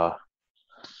 Can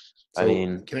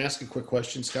I ask a quick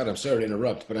question, Scott? I'm sorry to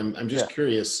interrupt, but I'm just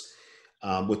curious.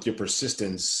 With your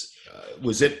persistence,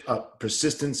 was it a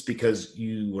persistence because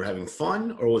you were having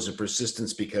fun, or was it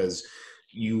persistence because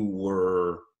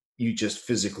you just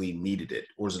physically needed it,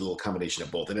 or was it a little combination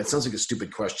of both? And it sounds like a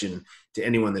stupid question to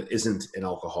anyone that isn't an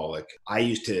alcoholic.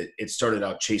 It started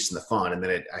out chasing the fun, and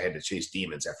then I had to chase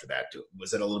demons after that.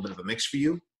 Was that a little bit of a mix for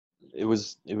you? It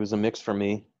was a mix for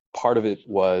me. Part of it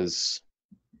was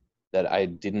that I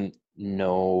didn't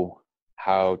know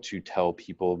how to tell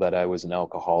people that I was an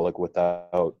alcoholic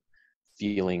without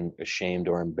feeling ashamed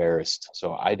or embarrassed.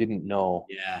 So I didn't know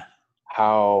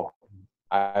how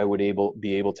I would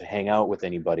be able to hang out with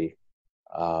anybody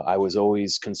I was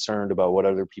always concerned about what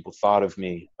other people thought of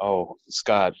me. Oh,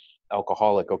 Scott,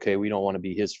 alcoholic. Okay, we don't want to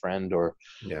be his friend, or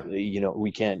Yeah.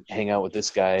 we can't hang out with this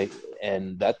guy.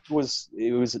 And it was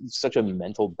such a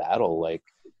mental battle, like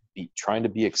trying to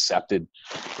be accepted.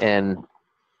 And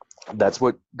that's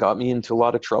what got me into a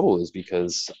lot of trouble, is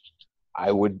because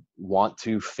I would want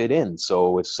to fit in.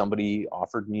 So if somebody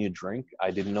offered me a drink,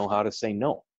 I didn't know how to say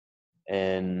no.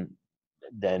 And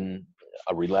then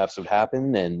a relapse would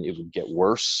happen and it would get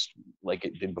worse like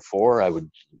it did before. I would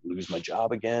lose my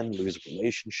job again, lose a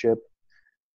relationship,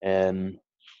 and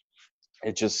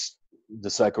the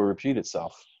cycle repeat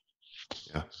itself.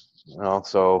 Yeah.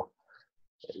 So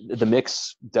the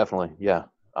mix, definitely. Yeah.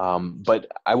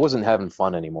 But I wasn't having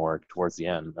fun anymore towards the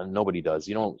end, and nobody does.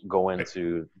 You don't go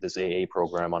into this AA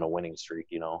program on a winning streak,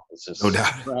 it's just No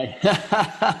doubt. Right.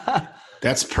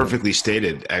 That's perfectly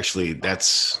stated. Actually,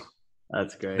 that's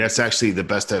great. That's actually the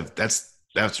best of.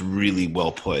 That's really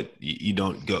well put. You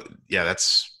don't go. Yeah,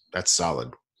 that's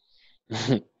solid.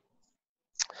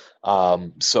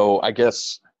 So I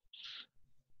guess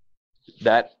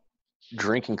that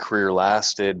drinking career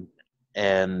lasted,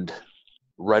 and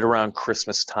right around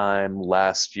Christmas time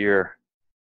last year,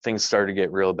 things started to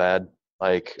get real bad.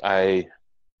 Like, I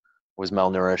was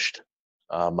malnourished.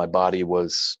 My body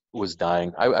was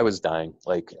dying. I was dying.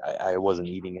 Like, I wasn't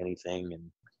eating anything, and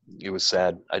it was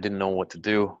sad. I didn't know what to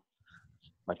do.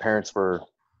 My parents were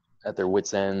at their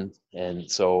wits' end, and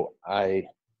so I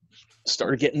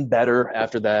started getting better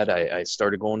after that. I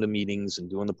started going to meetings and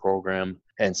doing the program,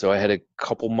 and so I had a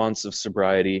couple months of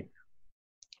sobriety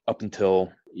up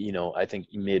until I think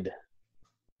mid-July,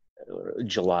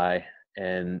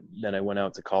 and then I went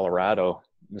out to Colorado.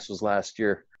 This was last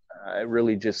year. I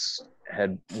really just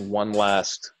had one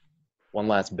last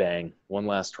bang, one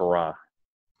last hurrah.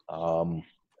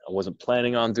 I wasn't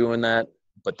planning on doing that,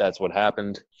 but that's what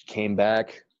happened. Came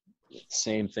back,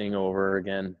 same thing over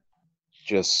again.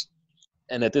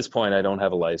 And at this point, I don't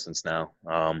have a license now.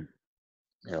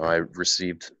 I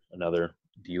received another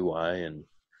DUI, and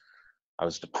I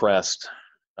was depressed.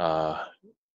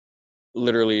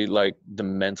 Literally, like, the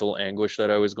mental anguish that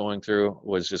I was going through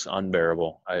was just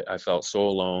unbearable. I felt so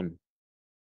alone.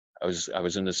 I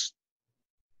was in this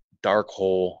dark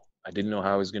hole. I didn't know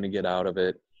how I was going to get out of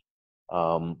it.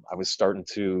 I was starting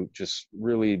to just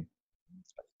really,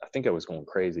 I think I was going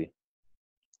crazy,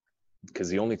 because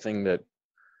the only thing that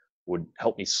would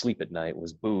help me sleep at night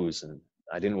was booze, and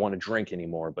I didn't want to drink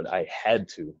anymore, but I had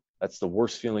to. That's the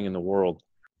worst feeling in the world.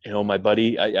 My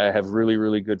buddy, I have really,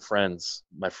 really good friends.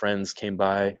 My friends came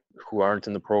by who aren't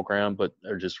in the program, but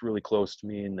are just really close to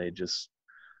me, and they just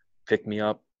picked me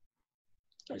up.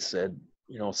 I said,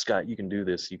 Scott, you can do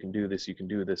this. You can do this. You can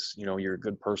do this. You're a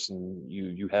good person.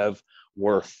 You have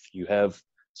worth. You have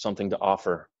something to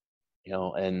offer,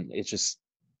 and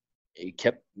it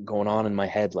kept going on in my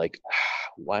head. Like,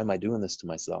 why am I doing this to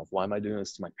myself? Why am I doing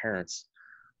this to my parents?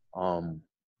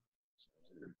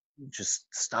 Just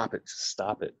stop it. Just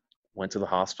stop it. Went to the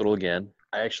hospital again.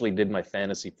 I actually did my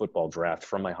fantasy football draft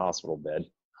from my hospital bed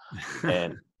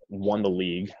and won the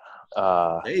league.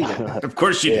 There you go. Of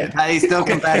course you did. He's still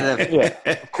competitive. Yeah,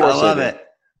 of course I love did. it.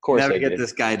 Of course Never I get did.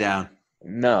 this guy down.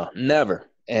 No, never.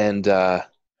 And,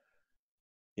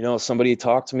 somebody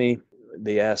talked to me.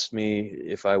 They asked me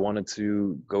if I wanted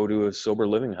to go to a sober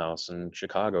living house in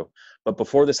Chicago. But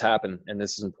before this happened, and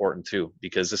this is important too,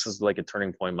 because this is like a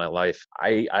turning point in my life,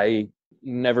 I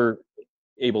never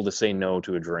able to say no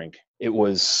to a drink.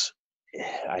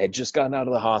 I had just gotten out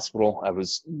of the hospital. I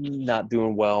was not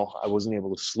doing well. I wasn't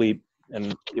able to sleep.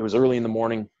 And it was early in the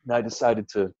morning, and I decided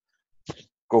to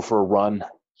go for a run.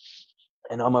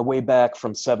 And on my way back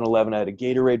from 7-Eleven, I had a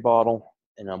Gatorade bottle,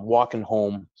 and I'm walking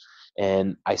home,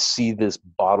 and I see this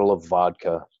bottle of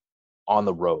vodka on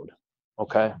the road,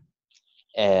 okay?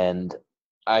 And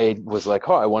I was like,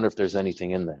 I wonder if there's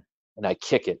anything in there. And I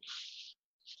kick it.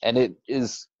 And it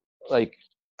is like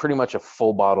pretty much a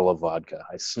full bottle of vodka.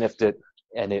 I sniffed it,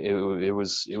 and it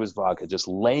was vodka just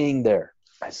laying there.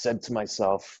 I said to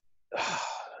myself,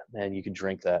 man, you can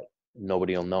drink that.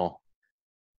 Nobody will know.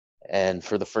 And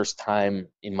for the first time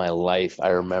in my life, I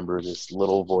remember this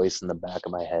little voice in the back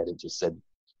of my head. It just said,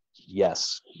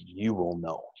 yes, you will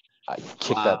know. I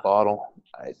kicked that bottle.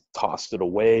 I tossed it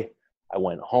away. I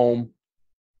went home.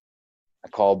 I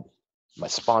called my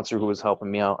sponsor who was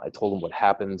helping me out. I told him what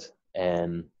happened,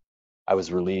 and I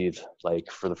was relieved,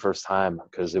 like, for the first time,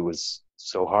 because it was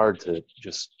so hard to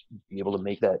just be able to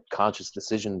make that conscious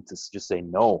decision to just say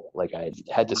no. Like, I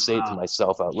had to say it to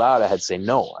myself out loud. I had to say,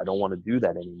 no, I don't want to do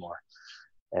that anymore.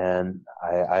 And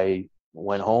I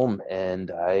went home,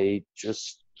 and I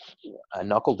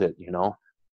knuckled it,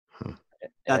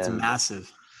 That's And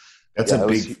massive. That's yeah, a it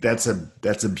was, big,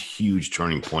 that's a huge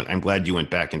turning point. I'm glad you went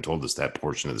back and told us that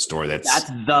portion of the story. That's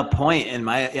the point in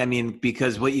I mean,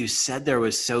 because what you said there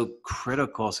was so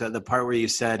critical. So the part where you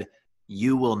said,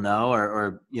 you will know,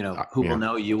 or who will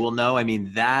know, you will know. I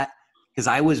mean, that, because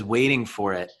I was waiting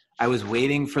for it. I was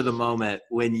waiting for the moment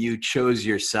when you chose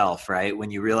yourself, right?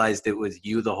 When you realized it was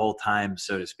you the whole time,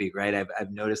 so to speak, right?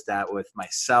 I've noticed that with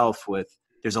myself,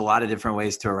 there's a lot of different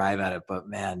ways to arrive at it, but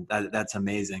man, that's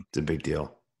amazing. It's a big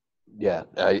deal. yeah,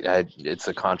 it's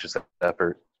a conscious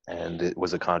effort, and it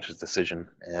was a conscious decision.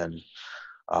 And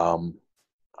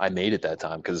I made it that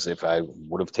time, because if I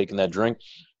would have taken that drink,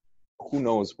 who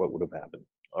knows what would have happened.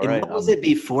 All And right. what was it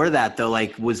before that though?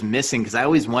 Like, was missing? Because I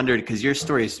always wondered, because your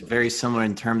story is very similar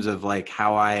in terms of like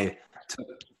how I took,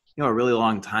 a really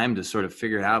long time to sort of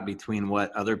figure it out between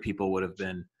what other people would have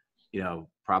been,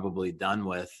 probably done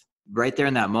with. Right there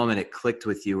in that moment, it clicked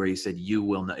with you where you said, you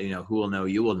will know, who will know,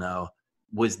 you will know.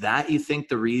 Was that, you think,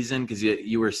 the reason? Because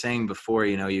you were saying before,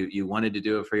 you wanted to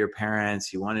do it for your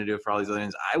parents, you wanted to do it for all these other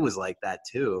things. I was like that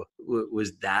too.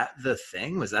 Was that the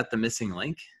thing? Was that the missing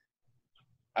link?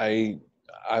 I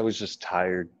was just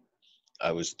tired.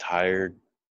 I was tired,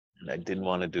 and I didn't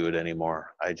want to do it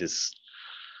anymore. I just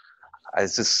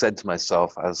said to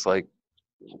myself, I was like,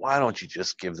 why don't you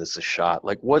just give this a shot?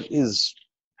 Like, what is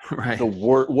Right.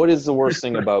 what is the worst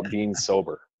thing about being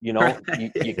sober? You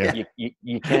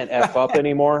can't F up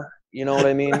anymore. You know what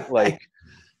I mean? Like,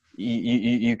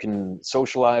 you can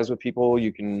socialize with people,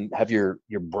 you can have your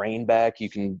brain back, you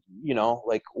can,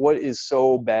 like, what is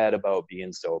so bad about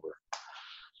being sober?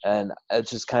 And it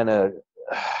just kind of,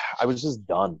 I was just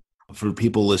done. For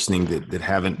people listening that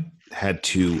haven't had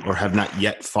to or have not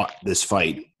yet fought this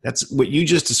fight, that's what you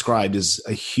just described is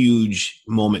a huge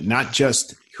moment. Not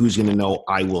just who's going to know,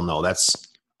 I will know. That's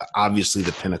obviously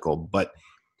the pinnacle, but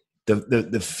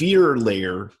the fear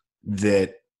layer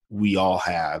that we all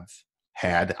I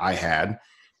had,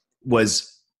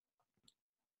 was,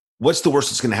 what's the worst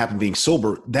that's going to happen being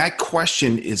sober? That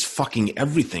question is fucking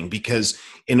everything, because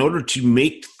in order to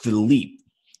make the leap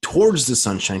towards the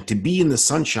sunshine, to be in the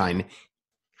sunshine,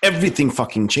 everything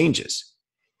fucking changes.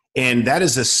 And that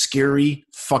is a scary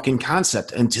fucking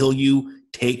concept until you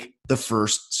take the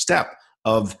first step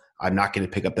of, I'm not going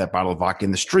to pick up that bottle of vodka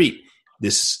in the street.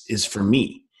 This is for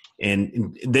me.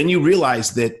 And then you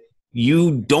realize that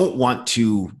you don't want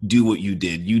to do what you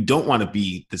did. You don't want to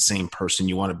be the same person.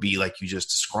 You want to be, like you just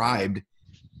described,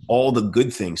 all the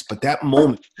good things. But that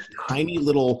moment, tiny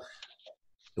little,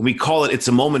 we call it's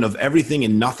a moment of everything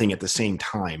and nothing at the same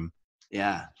time.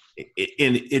 Yeah.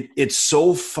 It's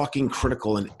so fucking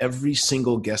critical, and every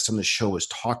single guest on the show has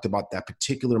talked about that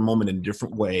particular moment in a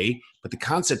different way. But the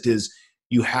concept is,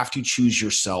 you have to choose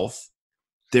yourself.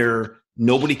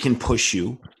 Nobody can push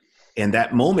you. And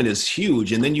that moment is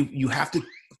huge. And then you have to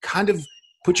kind of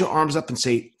put your arms up and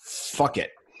say, fuck it.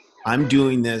 I'm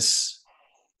doing this,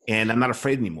 and I'm not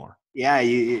afraid anymore. Yeah,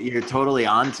 you're totally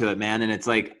onto it, man. And it's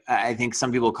like, I think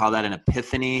some people call that an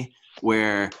epiphany,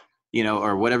 where,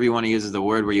 or whatever you want to use as the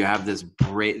word, where you have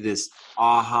this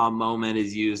aha moment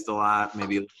is used a lot,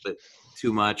 maybe a little bit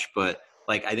too much, but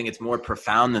like, I think it's more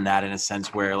profound than that, in a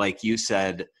sense where, like you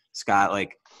said, Scott,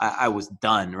 like I was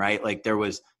done, right? Like there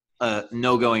was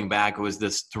no going back. It was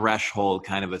this threshold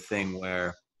kind of a thing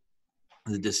where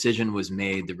the decision was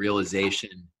made, the realization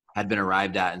had been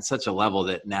arrived at in such a level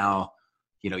that now,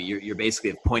 you're basically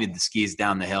have pointed the skis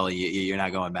down the hill. You're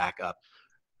not going back up.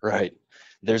 Right.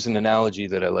 There's an analogy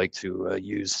that I like to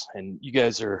use, and you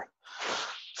guys are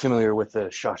familiar with the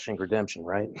Shawshank Redemption,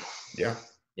 right? Yeah.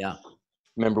 Yeah.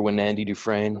 Remember when Andy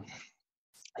Dufresne,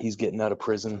 he's getting out of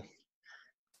prison,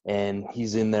 and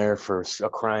he's in there for a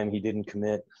crime he didn't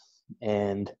commit,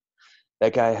 and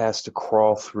that guy has to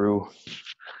crawl through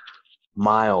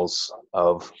miles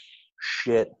of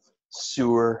shit,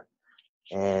 sewer,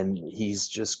 and he's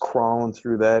just crawling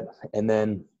through that, and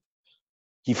then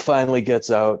he finally gets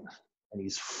out, and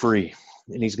he's free,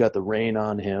 and he's got the rain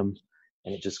on him,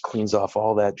 and it just cleans off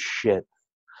all that shit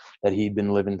that he'd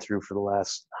been living through for the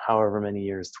last however many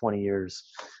years, 20 years.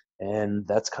 And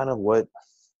that's kind of what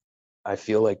I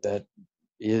feel like that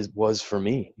was for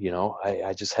me.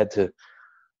 I just had to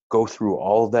go through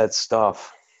all of that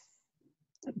stuff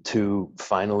to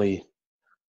finally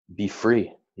be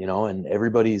free, and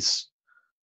everybody's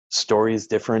story is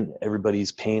different.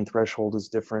 Everybody's pain threshold is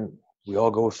different. We all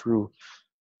go through,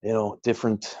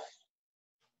 different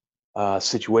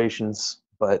situations,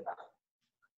 but,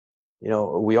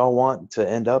 we all want to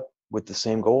end up with the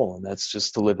same goal, and that's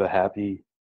just to live a happy,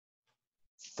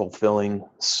 fulfilling,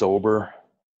 sober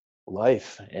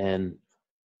life. And,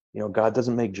 God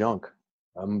doesn't make junk.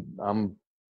 I'm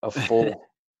a full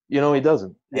he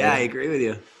doesn't. Yeah, I agree with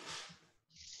you.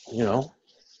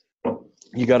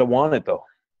 You got to want it, though.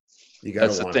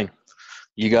 That's the thing.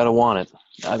 You got to want it.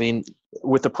 I mean,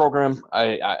 with the program,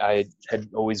 I had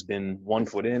always been 1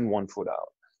 foot in, 1 foot out,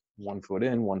 1 foot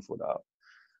in, 1 foot out.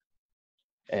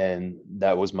 And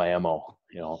that was my MO,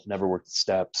 never worked the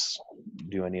steps,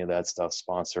 do any of that stuff,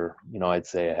 sponsor, I'd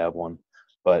say I have one.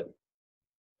 But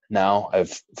now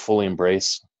I've fully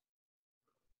embraced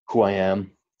who I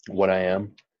am, what I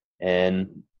am.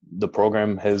 And the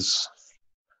program has,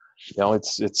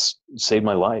 it's saved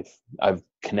my life. I've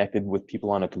connected with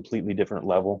people on a completely different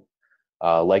level,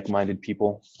 like-minded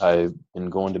people. I've been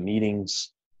going to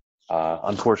meetings.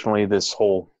 Unfortunately, this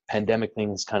whole pandemic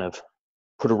thing has kind of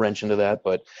put a wrench into that,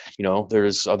 but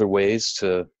there's other ways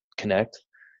to connect,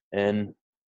 and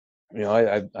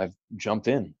I've jumped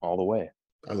in all the way.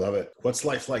 I love it. What's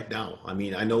life like now? I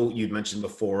mean, I know you'd mentioned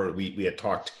before we had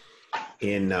talked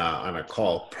in on a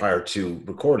call prior to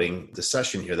recording the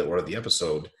session here that we're at the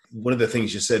episode. One of the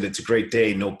things you said, it's a great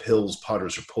day, no pills,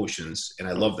 powders, or potions, and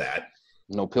I love that.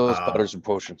 No pills, powders, or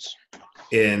potions.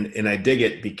 And I dig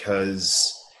it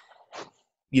because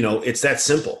it's that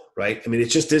simple, right? I mean, it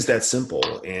just is that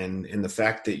simple. And the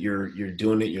fact that you're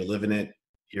doing it, you're living it,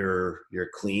 you're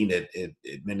clean at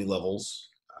many levels.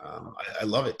 I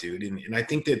love it, dude. And I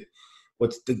think that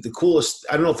what's the coolest,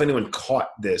 I don't know if anyone caught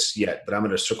this yet, but I'm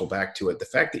going to circle back to it. The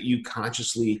fact that you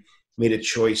consciously made a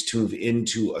choice to move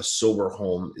into a sober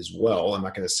home as well. I'm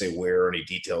not going to say where or any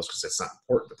details because that's not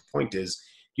important. But the point is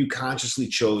you consciously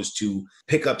chose to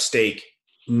pick up stake,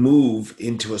 move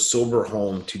into a sober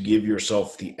home to give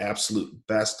yourself the absolute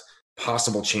best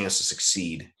possible chance to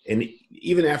succeed. And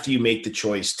even after you make the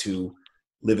choice to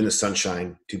live in the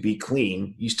sunshine, to be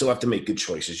clean, you still have to make good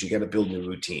choices. You got to build new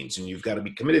routines, and you've got to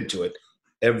be committed to it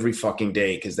every fucking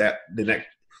day, because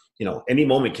any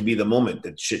moment can be the moment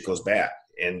that shit goes bad,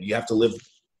 and you have to live.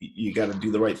 You got to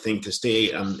do the right thing to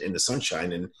stay in the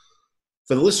sunshine. And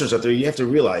for the listeners out there, you have to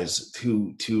realize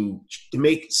to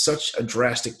make such a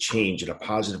drastic change in a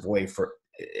positive way for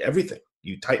everything.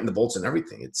 You tighten the bolts and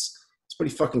everything. It's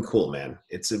pretty fucking cool, man.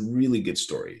 It's a really good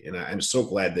story, and I'm so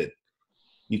glad that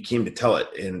you came to tell it.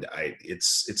 And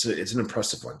it's an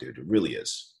impressive one, dude. It really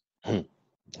is. Well,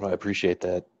 I appreciate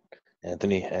that,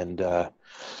 Anthony. And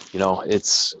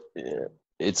it's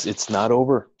not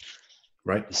over,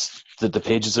 right? The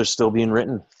pages are still being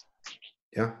written.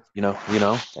 Yeah.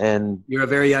 And you're a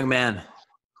very young man.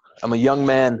 I'm a young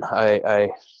man. I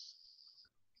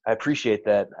appreciate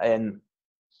that. And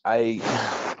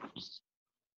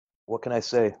what can I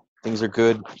say? Things are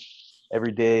good.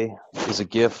 Every day is a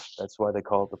gift. That's why they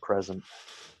call it the present.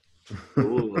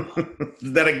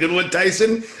 Is that a good one,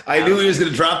 Tyson? I knew he was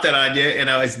going to drop that on you, and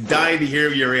I was dying to hear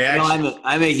your reaction.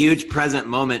 I'm a huge present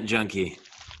moment junkie.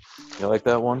 You like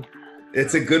that one?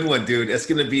 It's a good one, dude. That's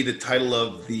going to be the title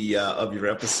of the of your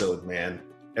episode, man.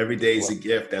 Every day is a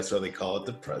gift. That's why they call it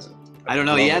the present. I don't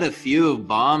know. He had a few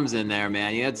bombs in there,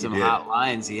 man. He had some hot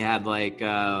lines. He had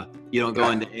you don't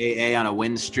go into AA on a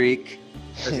win streak.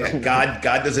 God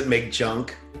doesn't make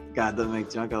junk. God doesn't make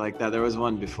junk. I like that. There was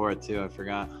one before it too. I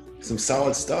forgot. Some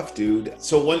solid stuff, dude.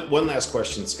 So one last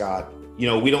question, Scott.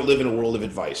 We don't live in a world of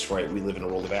advice, right? We live in a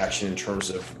world of action in terms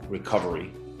of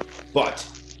recovery. But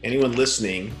anyone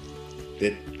listening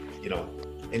that,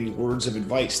 any words of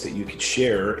advice that you could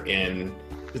share, and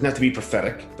it doesn't have to be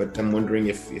prophetic, but I'm wondering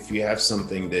if you have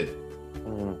something that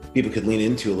people could lean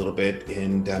into a little bit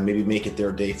and maybe make it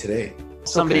their day today.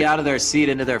 Somebody out of their seat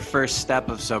into their first step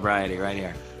of sobriety right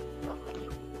here.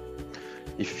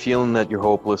 If you're feeling that you're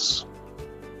hopeless,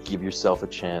 give yourself a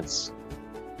chance.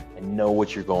 And know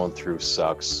what you're going through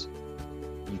sucks.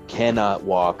 You cannot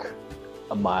walk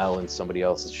a mile in somebody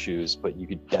else's shoes, but you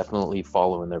could definitely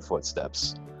follow in their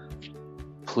footsteps.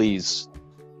 Please,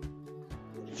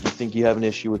 if you think you have an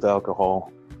issue with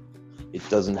alcohol, it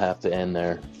doesn't have to end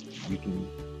there. You can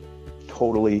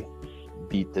totally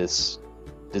beat this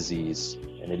disease,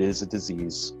 and it is a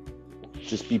disease.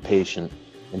 Just be patient,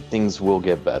 and things will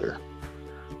get better.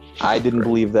 I didn't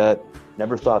believe that,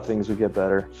 never thought things would get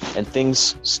better, and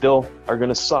things still are going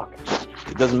to suck.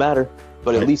 It doesn't matter,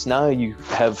 but at least now you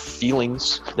have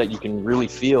feelings that you can really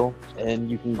feel,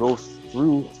 and you can go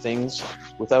through things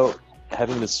without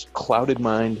having this clouded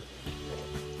mind,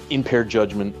 impaired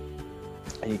judgment,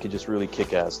 and you can just really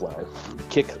kick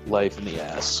life in the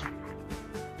ass.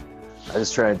 I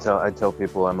just try and tell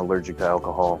people I'm allergic to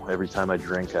alcohol. Every time I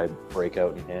drink, I break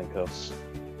out in handcuffs.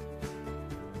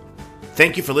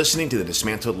 Thank you for listening to the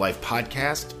Dismantled Life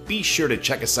podcast. Be sure to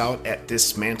check us out at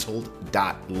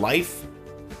dismantled.life.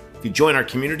 If you join our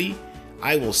community,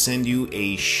 I will send you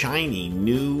a shiny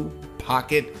new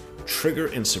pocket trigger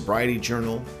and sobriety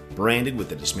journal branded with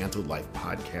the Dismantled Life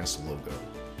podcast logo.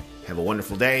 Have a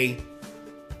wonderful day.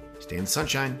 Stay in the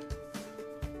sunshine.